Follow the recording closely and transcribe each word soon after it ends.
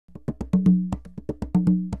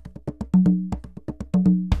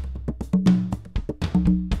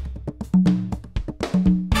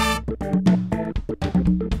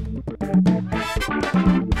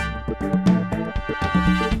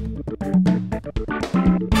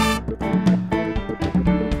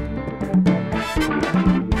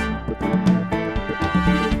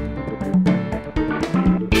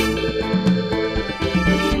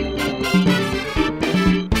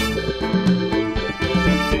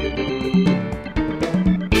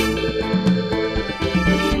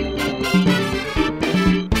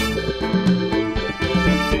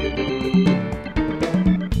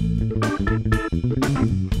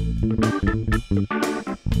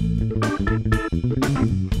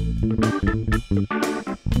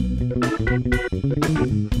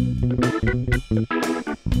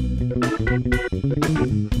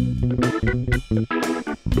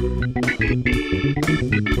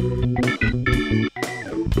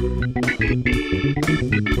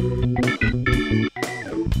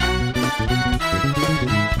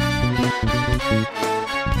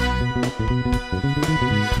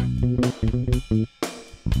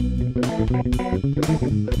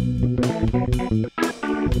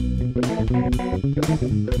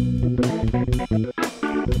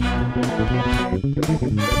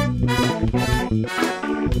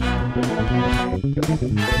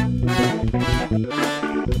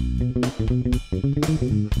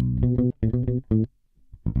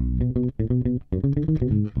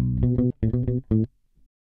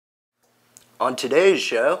On today's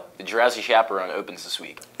show, The Drowsy Chaperone opens this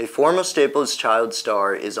week. a former Staples child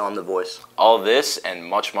star is on The Voice. All this and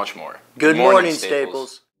much, much more. Good morning,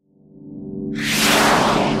 Staples.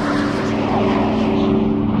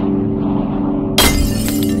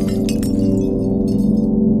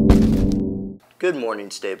 Good morning,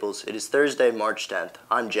 Staples. It is Thursday, March 10th.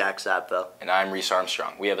 I'm Jack Zappo. And I'm Reese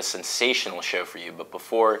Armstrong. We have a sensational show for you, but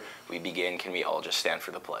before we begin, can we all just stand for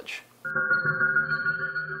the pledge?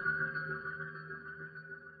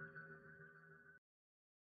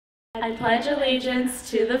 I pledge allegiance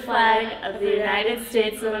to the flag of the United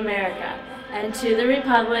States of America and to the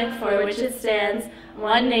republic for which it stands,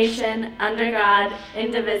 one nation, under God,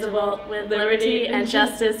 indivisible, with liberty and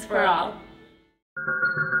justice for all.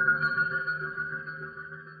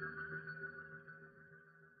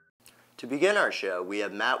 To begin our show, we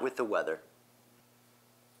have Matt with the weather.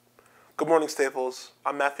 Good morning, Staples.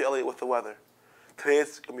 I'm Matthew Elliott with the weather. Today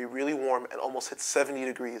it's going to be really warm and almost hit 70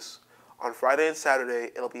 degrees. On Friday and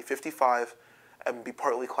Saturday, it'll be 55 and be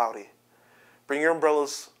partly cloudy. Bring your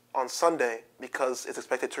umbrellas on Sunday because it's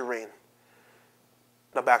expected to rain.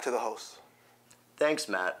 Now back to the host. Thanks,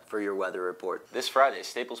 Matt, for your weather report. This Friday,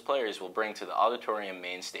 Staples players will bring to the auditorium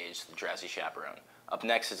main stage The Drowsy Chaperone. Up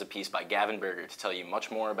next is a piece by Gavin Berger to tell you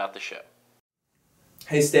much more about the show.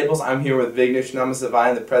 Hey Staples, I'm here with Vignesh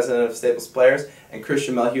Namasavine, the president of Staples Players, and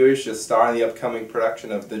Christian Melhuish, a star in the upcoming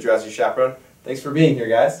production of The Drowsy Chaperone. Thanks for being here,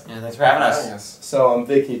 guys. Yeah, thanks for having us. So,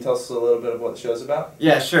 Vig, can you tell us a little bit of what the show's about?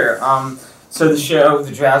 Yeah, sure. So the show,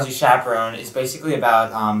 The Drowsy Chaperone, is basically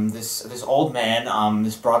about this old man,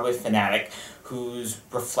 this Broadway fanatic, who's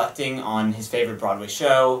reflecting on his favorite Broadway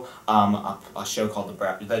show, a show called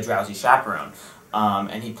The Drowsy Chaperone.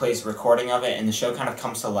 And he plays a recording of it, and the show kind of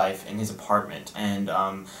comes to life in his apartment. And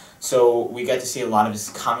so we get to see a lot of his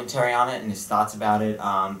commentary on it and his thoughts about it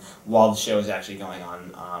while the show is actually going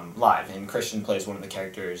on live. And Christian plays one of the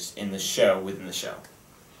characters in the show within the show.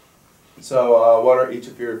 So, what are each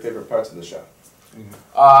of your favorite parts of the show?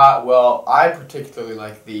 Well, I particularly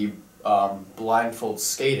like the blindfold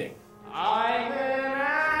skating. I'm an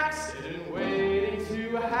accident waiting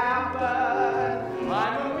to happen.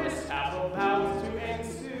 I'm a mishap about to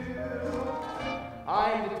ensue.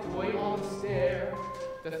 I'm the toy on the stair,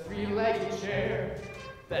 the three-legged chair,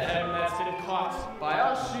 the hem that's been caught by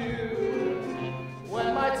a shoe.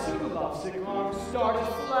 When my two lovesick arms started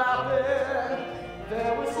flapping,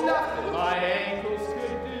 there was nothing my ankles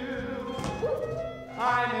could do.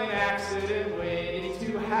 I'm an accident waiting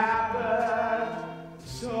to happen.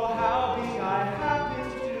 So how be I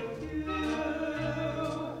happen to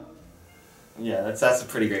you? Yeah, that's a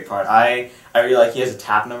pretty great part. I really like, he has a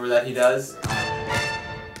tap number that he does.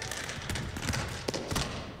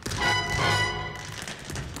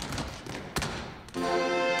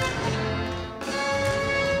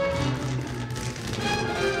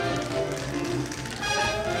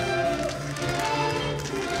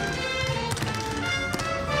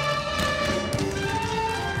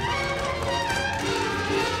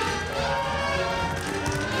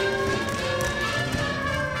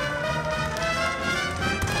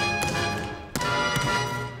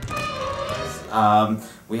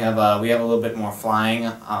 We have a little bit more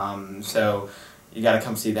flying, so you got to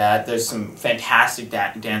come see that. There's some fantastic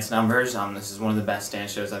dance numbers. This is one of the best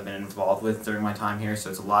dance shows I've been involved with during my time here, so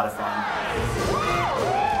it's a lot of fun.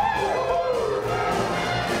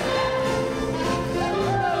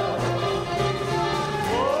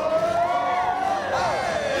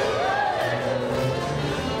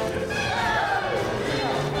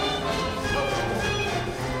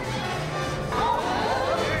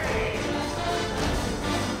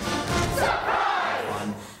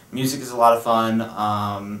 Music is a lot of fun,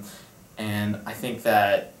 and I think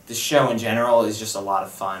that the show in general is just a lot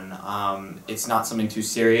of fun. It's not something too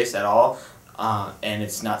serious at all, and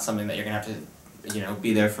it's not something that you're gonna have to,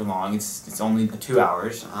 be there for long. It's only 2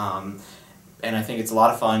 hours, and I think it's a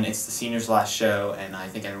lot of fun. It's the seniors' last show, and I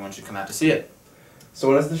think everyone should come out to see it. So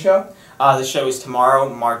when is the show? The show is tomorrow,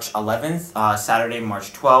 March 11th, Saturday,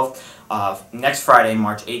 March 12th, next Friday,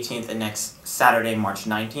 March 18th, and next Saturday, March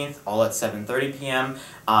 19th, all at 7:30 p.m.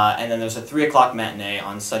 And then there's a 3 o'clock matinee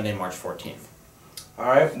on Sunday, March 14th. All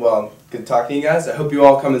right, well, good talking to you guys. I hope you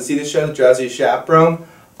all come and see the show, The Drowsy Chaperone,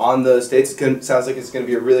 on those dates. Sounds like it's going to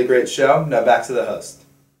be a really great show. Now back to the host.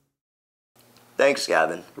 Thanks,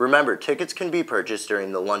 Gavin. Remember, tickets can be purchased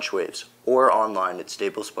during the lunch waves or online at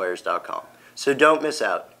staplesplayers.com. So don't miss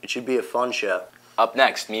out. It should be a fun show. Up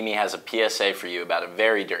next, Mimi has a PSA for you about a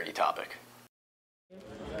very dirty topic.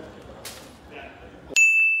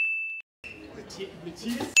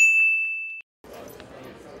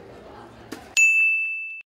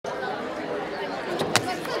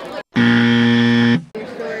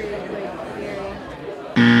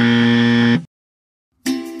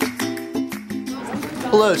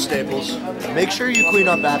 Hello, Staples. Make sure you clean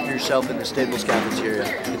up after yourself in the Staples cafeteria.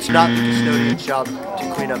 It's not the custodian's job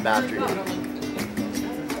to clean up after you.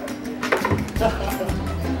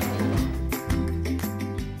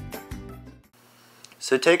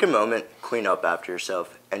 So take a moment, clean up after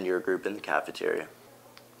yourself and your group in the cafeteria.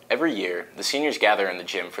 Every year, the seniors gather in the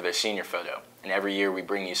gym for their senior photo, and every year we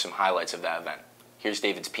bring you some highlights of that event. Here's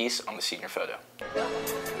David's piece on the senior photo.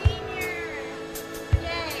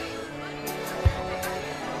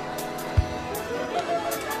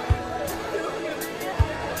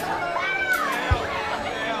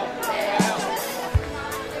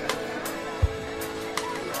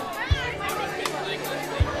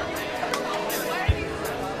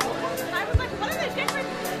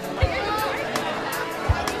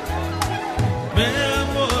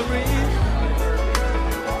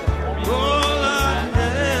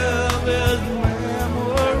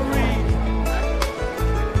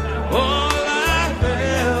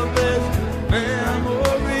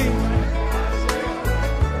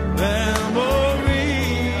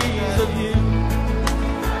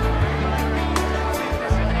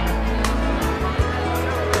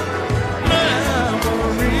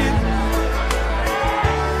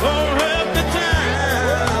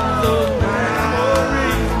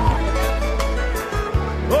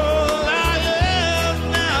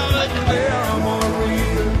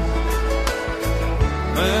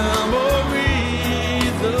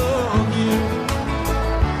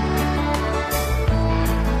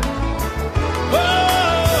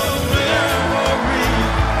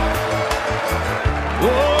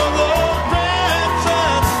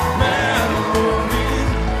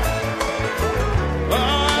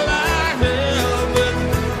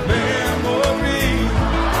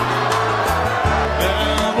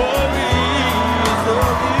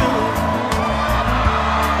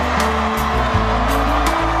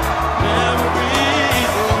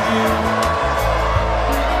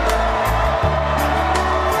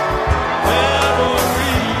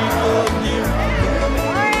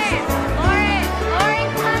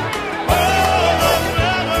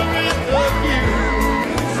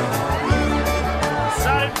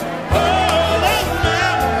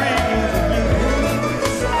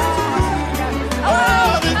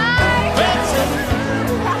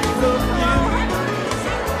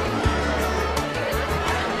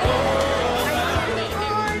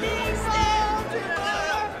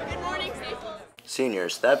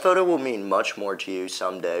 Seniors, that photo will mean much more to you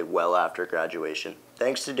someday well after graduation.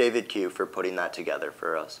 Thanks to David Q for putting that together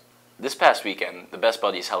for us. This past weekend, the Best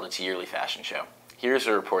Buddies held its yearly fashion show. Here's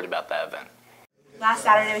a report about that event. Last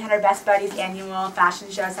Saturday we had our Best Buddies annual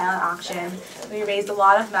fashion show silent auction. We raised a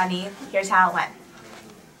lot of money. Here's how it went.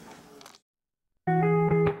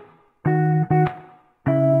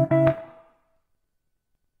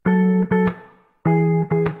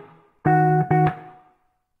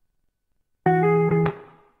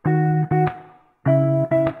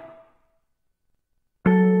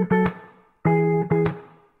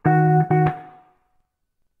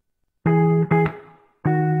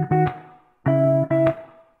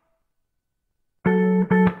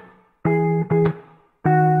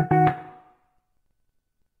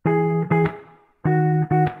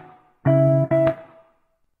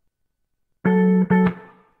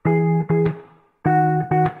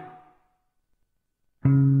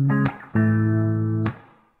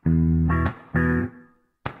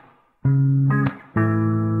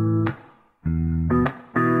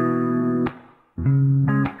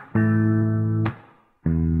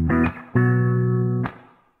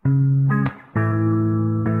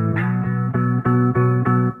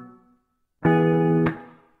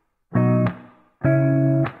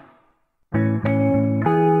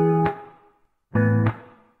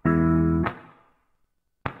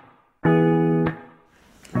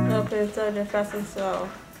 It's so depressing, so.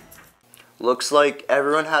 Looks like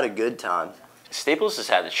everyone had a good time. Staples has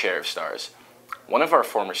had its share of stars. One of our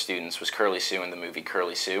former students was Curly Sue in the movie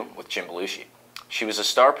Curly Sue with Jim Belushi. She was a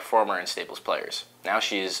star performer in Staples Players. Now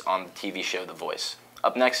she is on the TV show The Voice.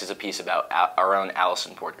 Up next is a piece about our own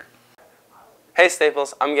Allison Porter. Hey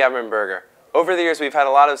Staples, I'm Gavin Berger. Over the years we've had a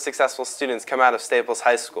lot of successful students come out of Staples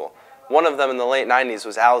High School. One of them in the late 90s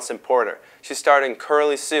was Allison Porter. She starred in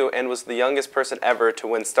Curly Sue and was the youngest person ever to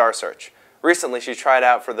win Star Search. Recently she tried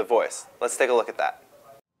out for The Voice. Let's take a look at that.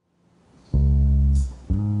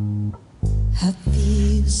 I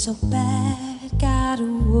feel so bad, got a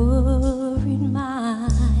worried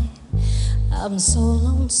mind. I'm so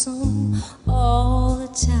lonesome all the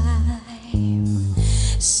time.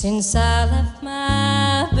 Since I left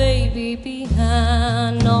my baby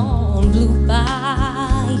behind on Blue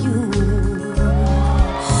Bayou.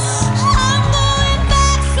 I'm going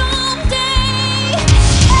back someday.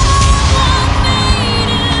 I'm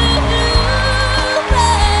made of blue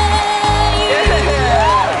Bayou.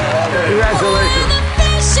 Congratulations. The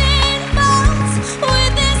fishing boats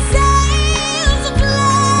with their sails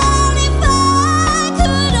afloat. If I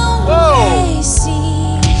could always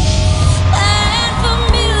see that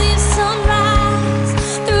familiar sunrise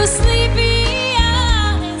through sleepy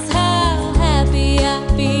eyes, how happy I'd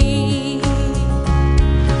be.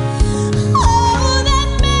 Oh, that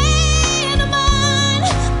man of mine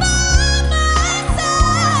by my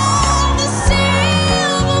side, the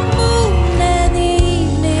silver moon and the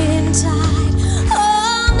evening tide.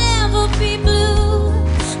 I'll never be blue,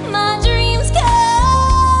 my dreams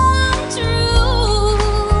come true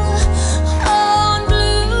on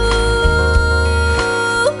Blue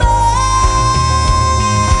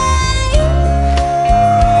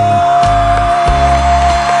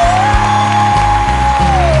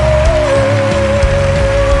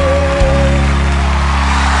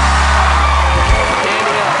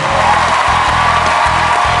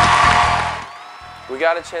We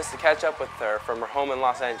got a chance to catch up with her from her home in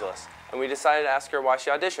Los Angeles, and we decided to ask her why she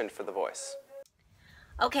auditioned for The Voice.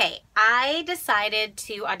 Okay, I decided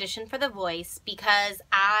to audition for The Voice because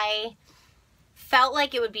I felt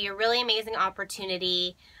like it would be a really amazing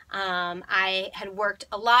opportunity. I had worked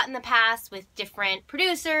a lot in the past with different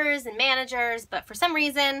producers and managers, but for some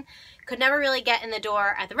reason could never really get in the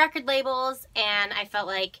door at the record labels, and I felt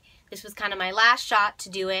like this was kind of my last shot to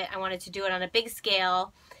do it. I wanted to do it on a big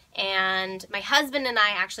scale, and my husband and I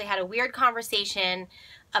actually had a weird conversation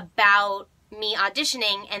about me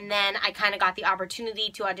auditioning, and then I kind of got the opportunity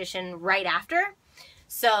to audition right after.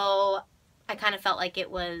 So I kind of felt like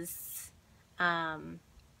it was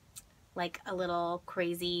like a little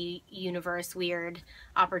crazy universe, weird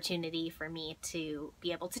opportunity for me to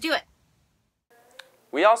be able to do it.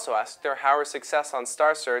 We also asked her how her success on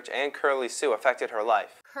Star Search and Curly Sue affected her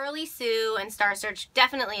life. Curly Sue and Star Search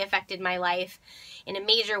definitely affected my life in a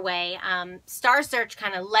major way. Star Search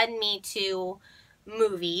kind of led me to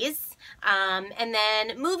movies, and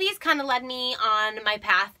then movies kind of led me on my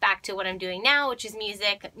path back to what I'm doing now, which is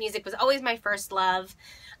music. Music was always my first love,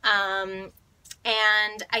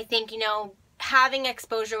 and I think, you know, having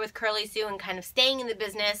exposure with Curly Sue and kind of staying in the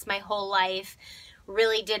business my whole life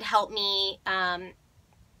really did help me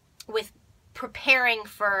with preparing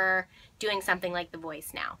for doing something like The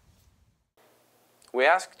Voice now. We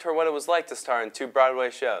asked her what it was like to star in 2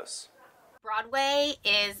 Broadway shows. Broadway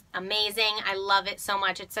is amazing. I love it so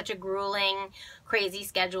much. It's such a grueling, crazy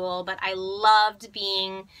schedule, but I loved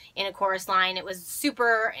being in a chorus line. It was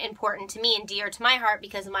super important to me and dear to my heart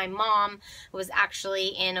because my mom was actually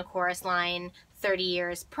in a chorus line 30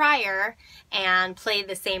 years prior and played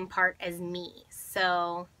the same part as me.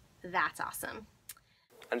 So that's awesome.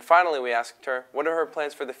 And finally, we asked her what are her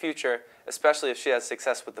plans for the future, especially if she has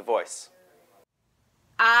success with The Voice.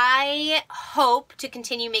 I hope to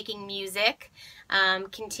continue making music,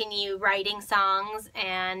 continue writing songs,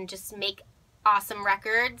 and just make awesome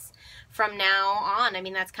records from now on. I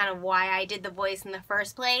mean, that's kind of why I did The Voice in the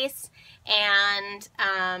first place. And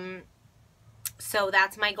so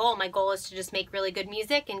that's my goal. My goal is to just make really good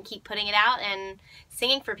music and keep putting it out and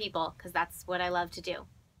singing for people, because that's what I love to do.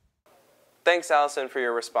 Thanks, Allison, for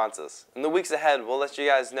your responses. In the weeks ahead, we'll let you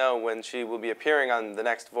guys know when she will be appearing on the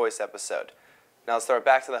next Voice episode. Now let's throw it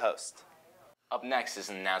back to the host. Up next is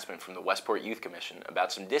an announcement from the Westport Youth Commission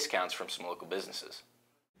about some discounts from some local businesses.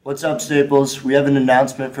 What's up, Staples? We have an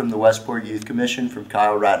announcement from the Westport Youth Commission from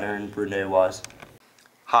Kyle Ratner and Brene Wise.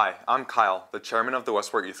 Hi, I'm Kyle, the chairman of the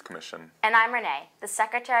Westport Youth Commission. And I'm Renee, the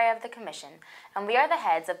secretary of the commission, and we are the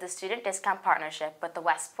heads of the Student Discount Partnership with the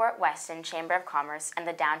Westport Weston Chamber of Commerce and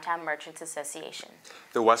the Downtown Merchants Association.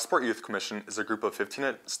 The Westport Youth Commission is a group of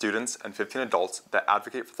 15 students and 15 adults that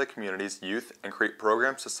advocate for the community's youth and create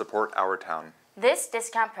programs to support our town. This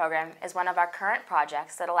discount program is one of our current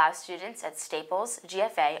projects that allows students at Staples,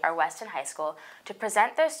 GFA, or Weston High School to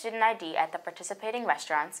present their student ID at the participating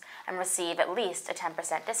restaurants and receive at least a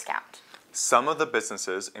 10% discount. Some of the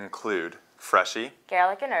businesses include Freshie,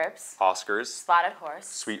 Garlic and Herbs, Oscars, Spotted Horse,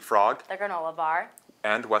 Sweet Frog, the Granola Bar,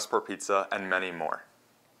 and Westport Pizza, and many more.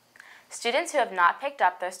 Students who have not picked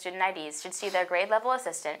up their student IDs should see their grade level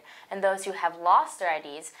assistant, and those who have lost their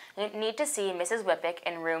IDs need to see Mrs. Whippick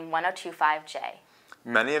in room 1025J.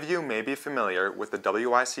 Many of you may be familiar with the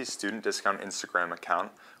WIC Student Discount Instagram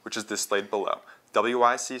account, which is displayed below,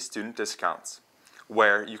 WIC Student Discounts,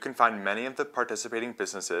 where you can find many of the participating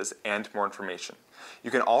businesses and more information.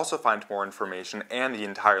 You can also find more information and the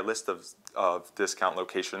entire list of discount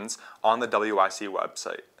locations on the WIC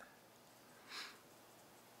website.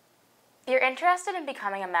 If you're interested in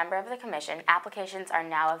becoming a member of the commission, applications are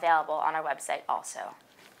now available on our website also.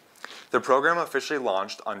 The program officially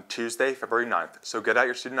launched on Tuesday, February 9th, so get out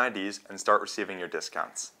your student IDs and start receiving your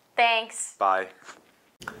discounts. Thanks. Bye.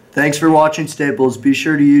 Thanks for watching, Staples. Be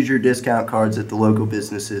sure to use your discount cards at the local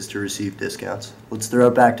businesses to receive discounts. Let's throw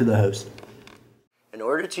it back to the host. In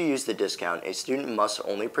order to use the discount, a student must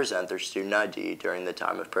only present their student ID during the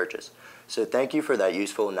time of purchase. So thank you for that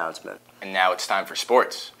useful announcement. And now it's time for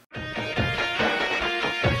sports.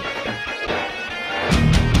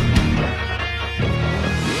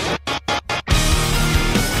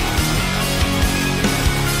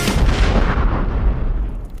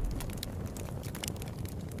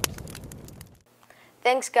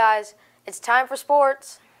 Thanks, guys. It's time for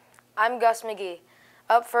sports. I'm Gus McGee.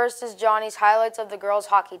 Up first is Johnny's highlights of the girls'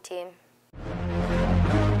 hockey team.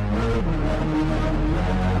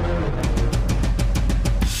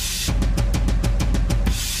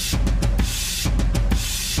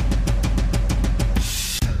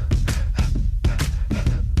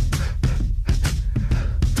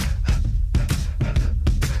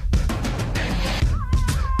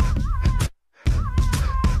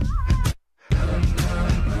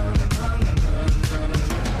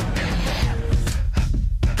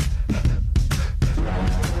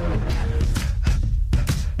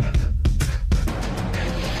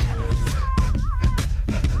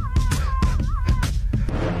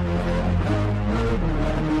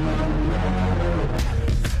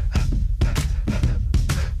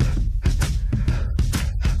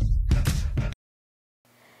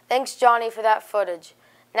 Thanks, Johnny, for that footage.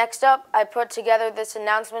 Next up, I put together this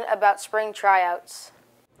announcement about spring tryouts.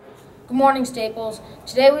 Good morning, Staples.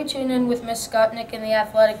 Today we tune in with Miss Skutnik in the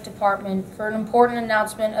athletic department for an important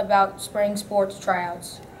announcement about spring sports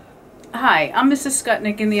tryouts. Hi, I'm Mrs.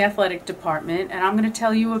 Skutnik in the athletic department, and I'm going to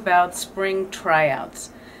tell you about spring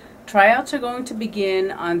tryouts. Tryouts are going to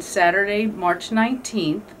begin on Saturday, March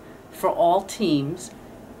 19th for all teams.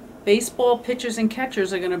 Baseball pitchers and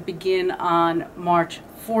catchers are going to begin on March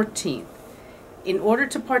 14th. In order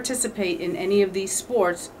to participate in any of these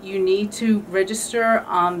sports, you need to register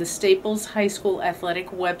on the Staples High School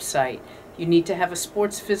athletic website. You need to have a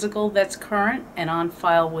sports physical that's current and on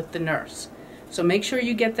file with the nurse. So make sure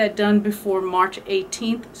you get that done before March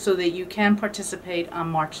 18th so that you can participate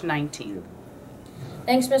on March 19th.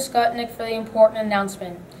 Thanks, Ms. Skutnik, for the important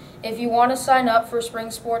announcement. If you want to sign up for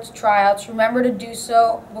spring sports tryouts, remember to do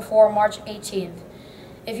so before March 18th.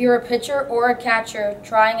 If you're a pitcher or a catcher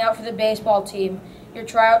trying out for the baseball team, your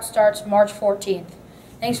tryout starts March 14th.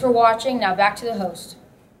 Thanks for watching. Now back to the host.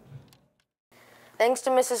 Thanks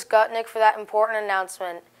to Mrs. Skutnik for that important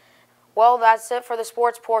announcement. Well, that's it for the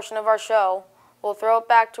sports portion of our show. We'll throw it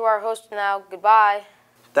back to our host now. Goodbye.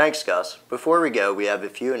 Thanks, Gus. Before we go, we have a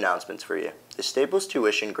few announcements for you. The Staples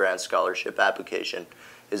Tuition Grant Scholarship application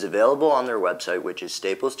is available on their website, which is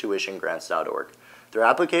staplestuitiongrants.org. Their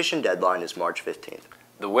application deadline is March 15th.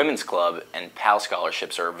 The Women's Club and PAL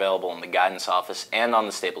scholarships are available in the guidance office and on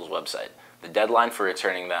the Staples website. The deadline for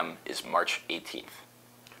returning them is March 18th.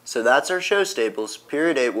 So that's our show, Staples.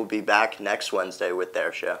 Period 8 will be back next Wednesday with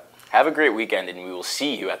their show. Have a great weekend, and we will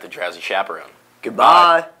see you at the Drowsy Chaperone.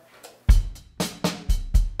 Goodbye. Bye.